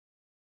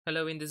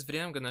Hello, in this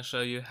video I'm gonna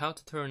show you how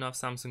to turn off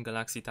Samsung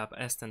Galaxy Tab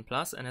S10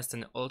 Plus and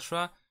S10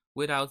 Ultra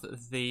without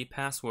the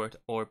password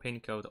or pin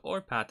code or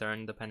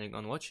pattern depending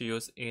on what you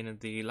use in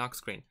the lock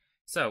screen.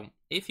 So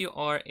if you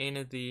are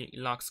in the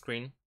lock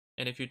screen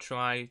and if you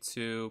try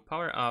to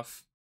power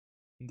off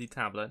the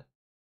tablet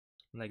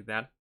like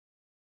that,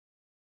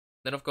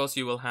 then of course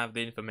you will have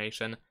the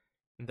information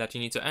that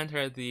you need to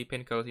enter the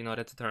pin code in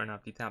order to turn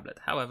off the tablet.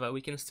 However,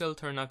 we can still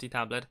turn off the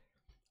tablet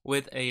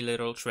with a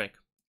little trick.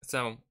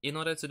 So in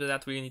order to do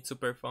that, we need to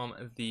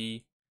perform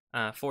the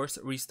force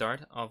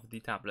restart of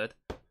the tablet,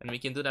 and we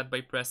can do that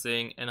by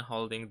pressing and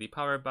holding the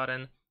power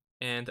button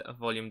and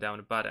volume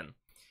down button.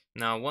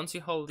 Now once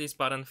you hold this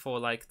button for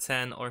like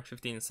 10 or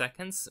 15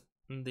 seconds,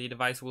 the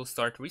device will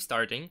start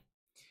restarting,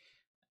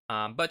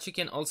 but you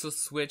can also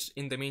switch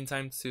in the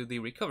meantime to the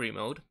recovery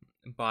mode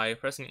by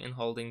pressing and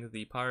holding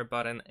the power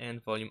button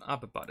and volume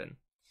up button.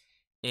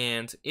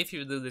 And if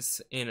you do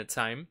this in a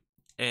time,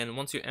 and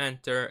once you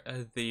enter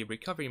the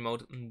recovery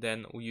mode,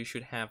 then you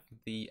should have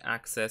the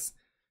access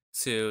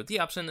to the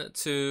option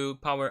to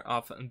power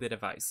off the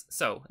device.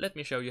 So let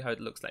me show you how it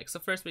looks like. So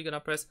first we're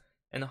gonna press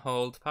and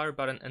hold power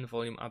button and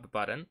volume up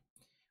button.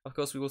 Of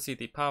course we will see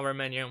the power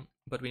menu,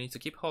 but we need to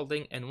keep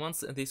holding, and once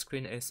the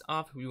screen is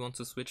off, we want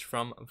to switch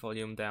from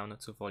volume down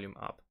to volume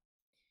up.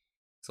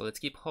 So let's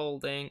keep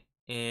holding,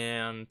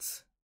 and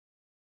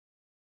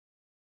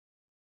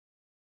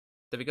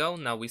there we go.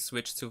 Now we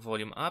switch to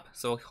volume up.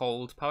 So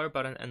hold power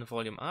button and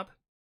volume up.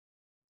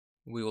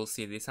 We will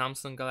see the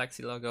Samsung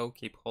Galaxy logo.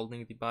 Keep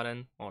holding the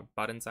button, or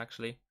buttons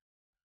actually.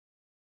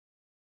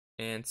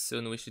 And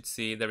soon we should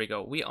see, there we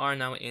go. We are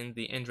now in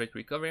the Android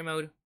recovery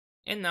mode.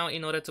 And now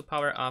in order to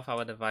power off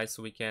our device,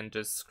 we can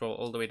just scroll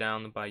all the way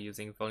down by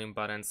using volume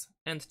buttons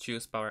and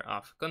choose power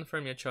off.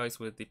 Confirm your choice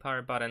with the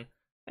power button.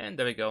 And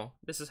there we go.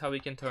 This is how we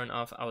can turn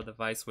off our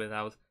device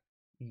without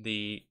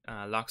the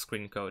lock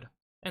screen code.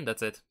 And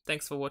that's it.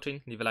 Thanks for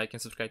watching, leave a like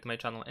and subscribe to my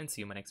channel, and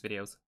see you in my next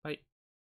videos. Bye!